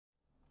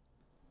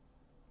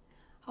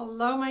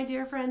Hello, my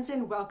dear friends,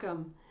 and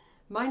welcome.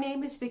 My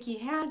name is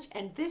Vickie Hadge,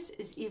 and this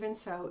is Even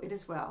So It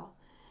Is Well.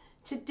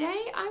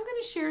 Today, I'm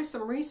going to share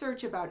some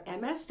research about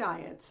MS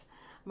diets,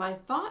 my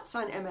thoughts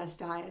on MS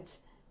diets,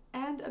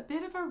 and a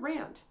bit of a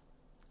rant.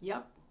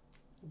 Yep,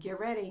 get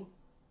ready.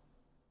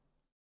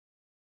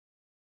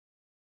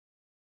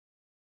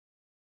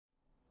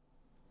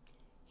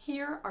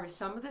 Here are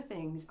some of the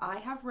things I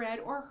have read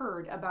or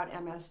heard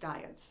about MS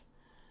diets.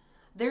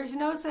 There's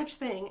no such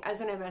thing as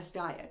an MS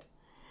diet.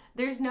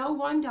 There's no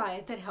one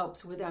diet that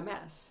helps with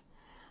MS.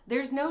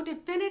 There's no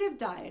definitive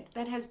diet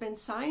that has been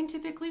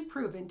scientifically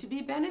proven to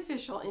be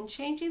beneficial in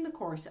changing the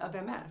course of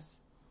MS.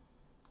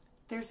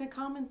 There's a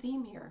common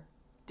theme here.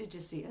 Did you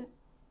see it?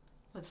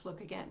 Let's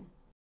look again.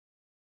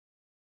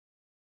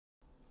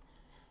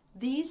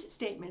 These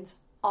statements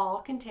all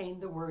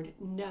contain the word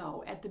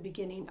no at the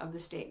beginning of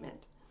the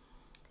statement.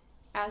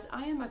 As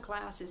I am a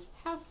glasses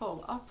half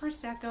full of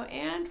Prosecco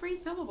and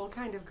refillable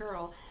kind of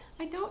girl,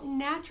 I don't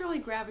naturally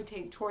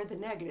gravitate toward the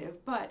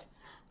negative, but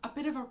a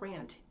bit of a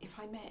rant, if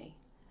I may.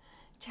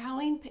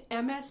 Telling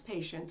MS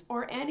patients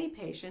or any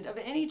patient of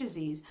any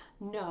disease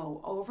no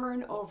over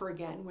and over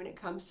again when it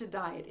comes to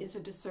diet is a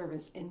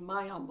disservice, in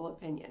my humble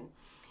opinion.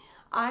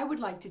 I would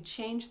like to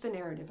change the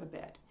narrative a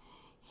bit.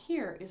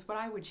 Here is what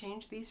I would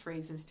change these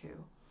phrases to.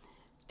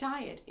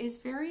 Diet is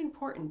very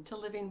important to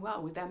living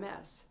well with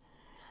MS.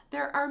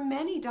 There are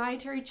many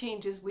dietary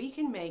changes we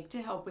can make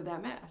to help with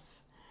MS.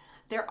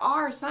 There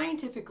are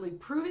scientifically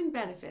proven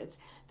benefits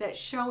that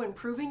show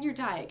improving your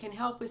diet can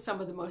help with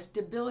some of the most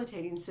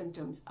debilitating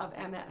symptoms of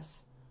MS.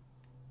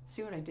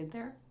 See what I did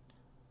there?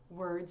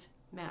 Words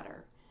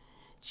matter.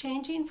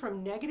 Changing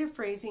from negative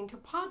phrasing to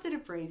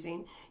positive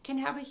phrasing can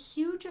have a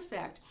huge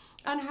effect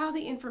on how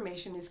the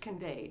information is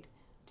conveyed.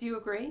 Do you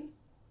agree?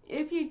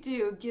 If you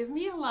do, give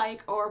me a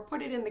like or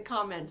put it in the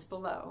comments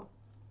below.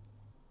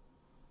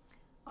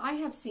 I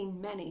have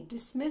seen many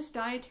dismiss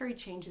dietary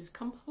changes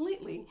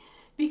completely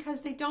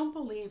because they don't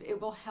believe it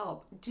will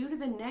help due to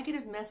the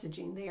negative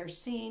messaging they are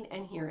seeing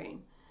and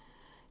hearing.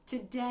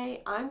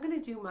 Today, I'm going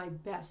to do my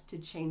best to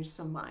change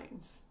some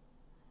minds.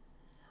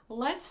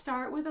 Let's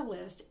start with a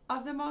list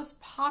of the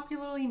most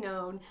popularly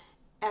known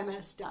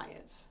MS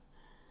diets.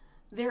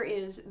 There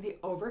is the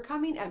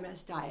Overcoming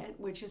MS Diet,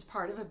 which is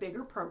part of a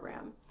bigger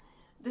program,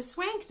 the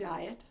Swank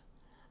Diet,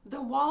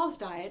 the Wahls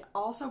Diet,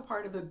 also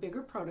part of a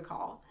bigger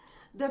protocol,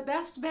 the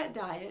Best Bet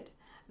Diet,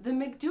 the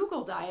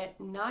McDougall Diet,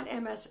 not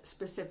MS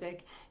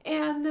specific,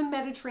 and the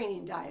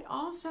Mediterranean Diet,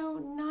 also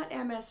not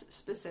MS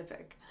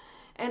specific.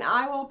 And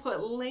I will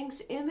put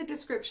links in the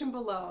description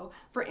below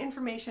for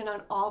information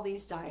on all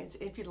these diets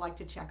if you'd like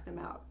to check them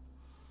out.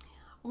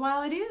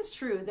 While it is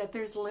true that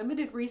there's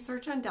limited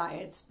research on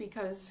diets,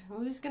 because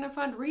who's going to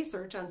fund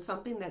research on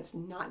something that's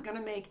not going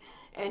to make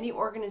any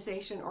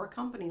organization or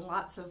company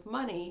lots of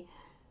money,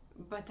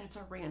 but that's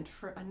a rant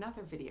for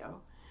another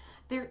video.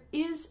 There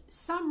is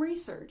some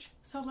research,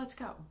 so let's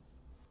go.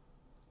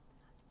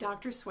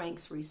 Dr.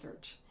 Swank's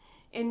research.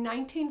 In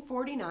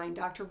 1949,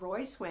 Dr.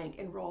 Roy Swank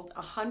enrolled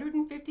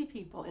 150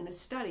 people in a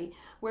study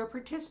where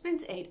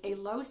participants ate a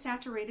low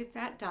saturated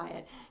fat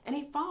diet, and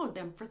he followed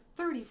them for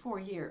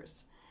 34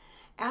 years.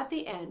 At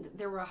the end,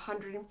 there were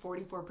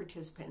 144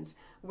 participants,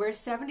 where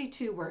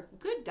 72 were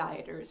good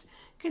dieters,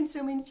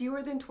 consuming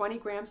fewer than 20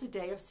 grams a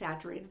day of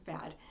saturated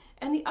fat,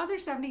 and the other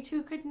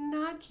 72 could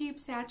not keep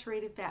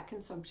saturated fat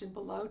consumption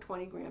below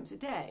 20 grams a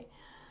day.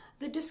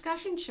 The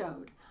discussion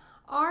showed,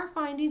 our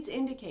findings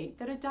indicate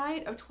that a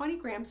diet of 20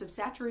 grams of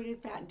saturated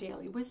fat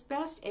daily was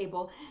best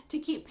able to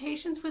keep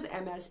patients with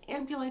MS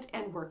ambulant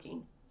and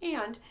working.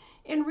 And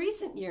in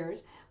recent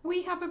years,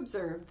 we have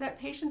observed that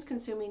patients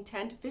consuming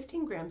 10 to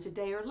 15 grams a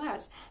day or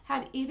less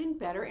had even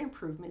better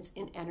improvements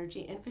in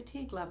energy and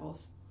fatigue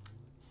levels.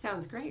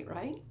 Sounds great,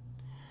 right?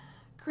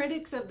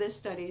 Critics of this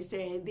study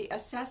say the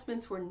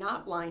assessments were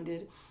not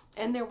blinded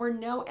and there were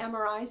no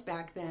MRIs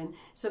back then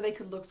so they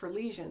could look for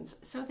lesions,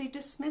 so they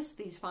dismissed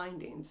these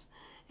findings.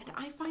 And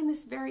I find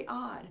this very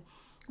odd.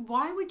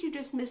 Why would you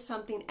dismiss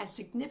something as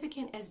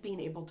significant as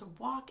being able to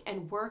walk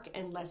and work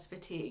and less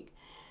fatigue?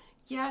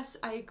 Yes,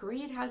 I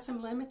agree it has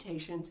some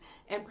limitations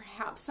and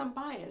perhaps some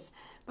bias,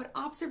 but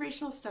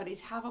observational studies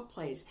have a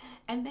place,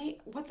 and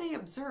what they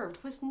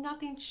observed was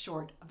nothing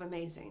short of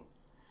amazing.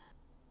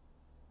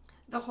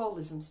 The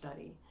HOLISM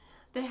study.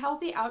 The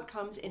healthy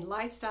outcomes in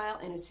lifestyle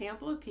in a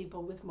sample of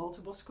people with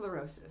multiple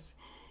sclerosis.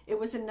 It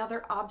was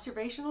another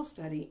observational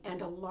study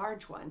and a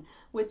large one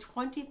with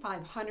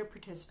 2,500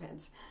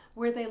 participants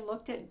where they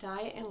looked at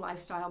diet and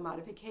lifestyle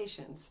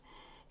modifications.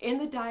 In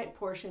the diet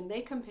portion,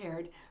 they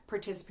compared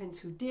participants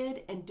who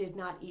did and did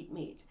not eat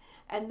meat,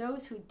 and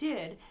those who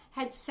did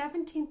had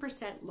 17%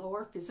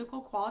 lower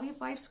physical quality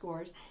of life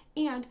scores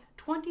and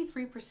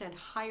 23%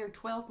 higher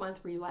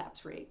 12-month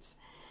relapse rates.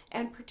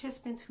 And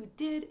participants who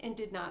did and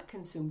did not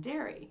consume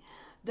dairy.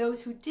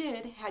 Those who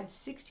did had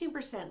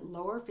 16%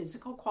 lower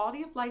physical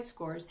quality of life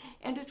scores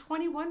and a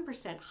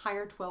 21%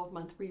 higher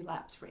 12-month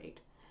relapse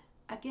rate.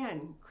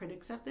 Again,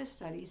 critics of this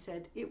study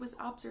said it was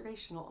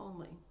observational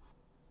only.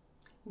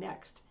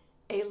 Next,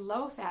 a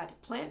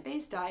low-fat,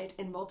 plant-based diet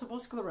in multiple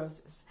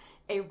sclerosis.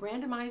 a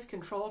randomized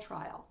control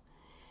trial.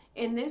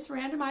 In this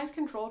randomized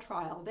control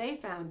trial, they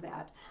found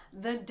that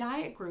the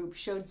diet group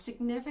showed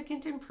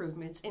significant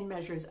improvements in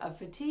measures of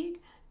fatigue,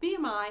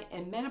 BMI,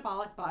 and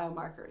metabolic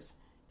biomarkers.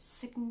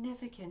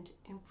 Significant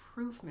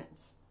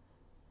improvements.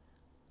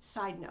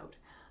 Side note,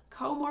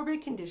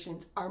 comorbid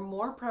conditions are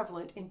more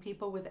prevalent in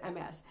people with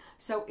MS,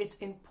 so it's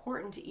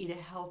important to eat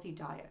a healthy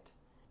diet.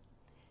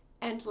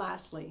 And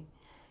lastly,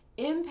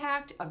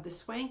 impact of the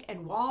Swank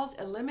and Wahls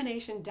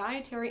elimination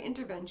dietary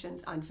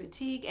interventions on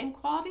fatigue and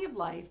quality of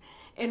life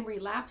in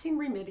relapsing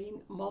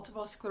remitting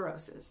multiple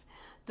sclerosis,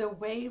 the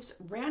WAVES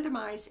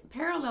randomized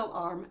parallel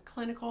arm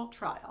clinical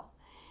trial.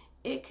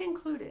 It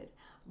concluded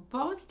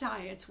both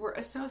diets were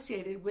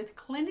associated with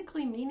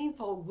clinically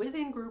meaningful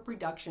within-group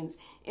reductions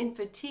in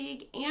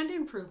fatigue and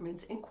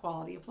improvements in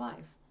quality of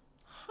life.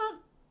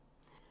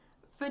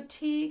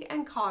 Fatigue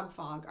and cog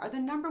fog are the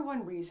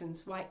 #1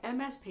 reasons why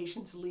MS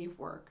patients leave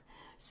work.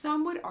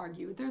 Some would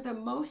argue they're the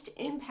most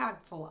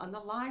impactful on the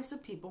lives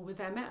of people with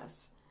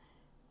MS.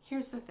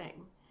 Here's the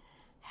thing.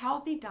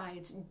 Healthy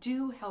diets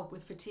do help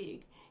with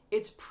fatigue.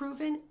 It's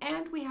proven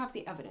and we have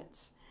the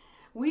evidence.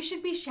 We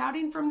should be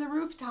shouting from the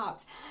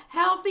rooftops,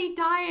 healthy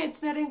diets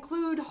that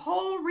include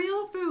whole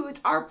real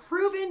foods are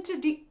proven to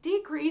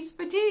decrease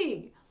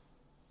fatigue.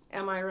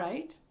 Am I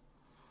right?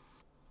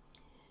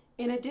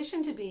 In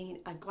addition to being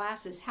a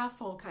glasses half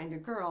full kind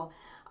of girl,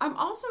 I'm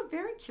also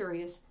very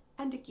curious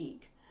and a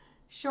geek.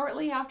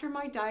 Shortly after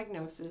my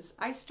diagnosis,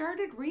 I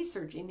started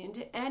researching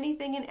into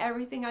anything and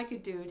everything I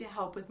could do to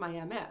help with my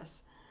MS.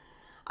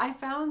 I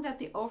found that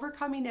the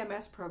Overcoming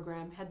MS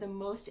program had the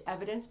most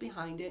evidence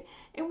behind it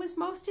and was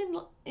most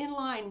in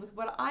line with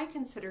what I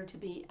consider to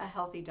be a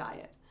healthy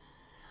diet.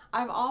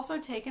 I've also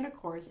taken a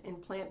course in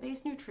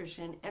plant-based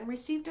nutrition and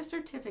received a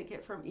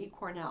certificate from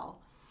eCornell.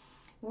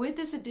 With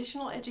this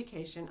additional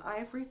education, I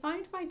have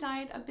refined my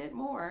diet a bit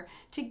more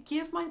to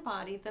give my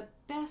body the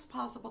best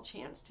possible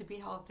chance to be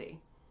healthy.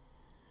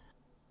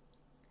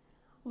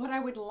 What I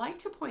would like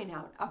to point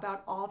out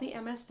about all the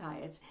MS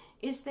diets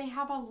is they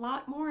have a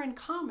lot more in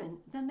common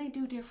than they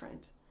do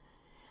different.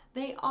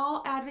 They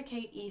all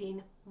advocate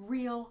eating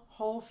real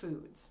whole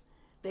foods.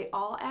 They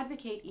all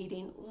advocate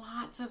eating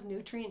lots of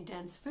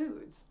nutrient-dense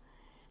foods.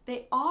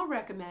 They all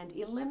recommend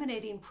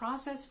eliminating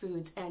processed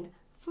foods and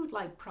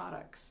food-like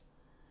products.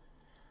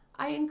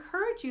 I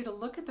encourage you to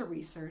look at the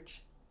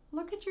research,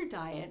 look at your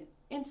diet,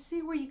 and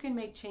see where you can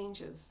make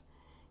changes.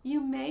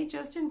 You may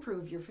just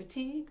improve your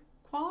fatigue,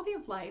 quality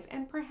of life,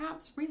 and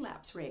perhaps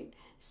relapse rate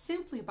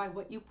simply by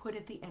what you put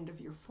at the end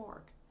of your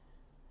fork.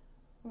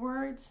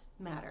 Words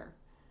matter.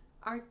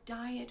 Our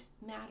diet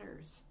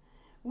matters.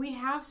 We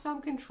have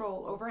some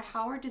control over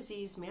how our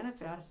disease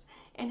manifests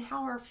and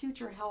how our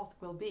future health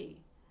will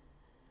be.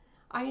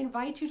 I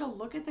invite you to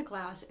look at the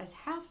glass as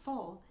half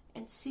full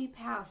and see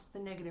past the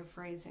negative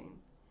phrasing.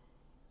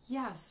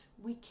 Yes,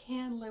 we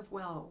can live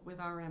well with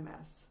our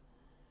MS.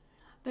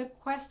 The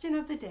question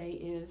of the day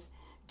is,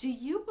 do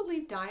you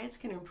believe diets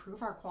can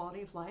improve our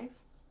quality of life?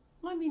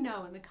 Let me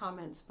know in the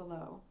comments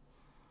below.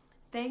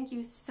 Thank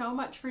you so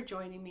much for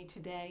joining me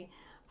today.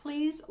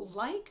 Please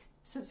like,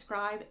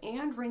 subscribe,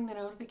 and ring the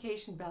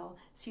notification bell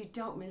so you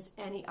don't miss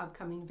any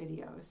upcoming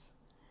videos.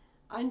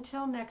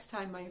 Until next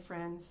time, my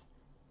friends,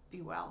 be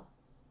well.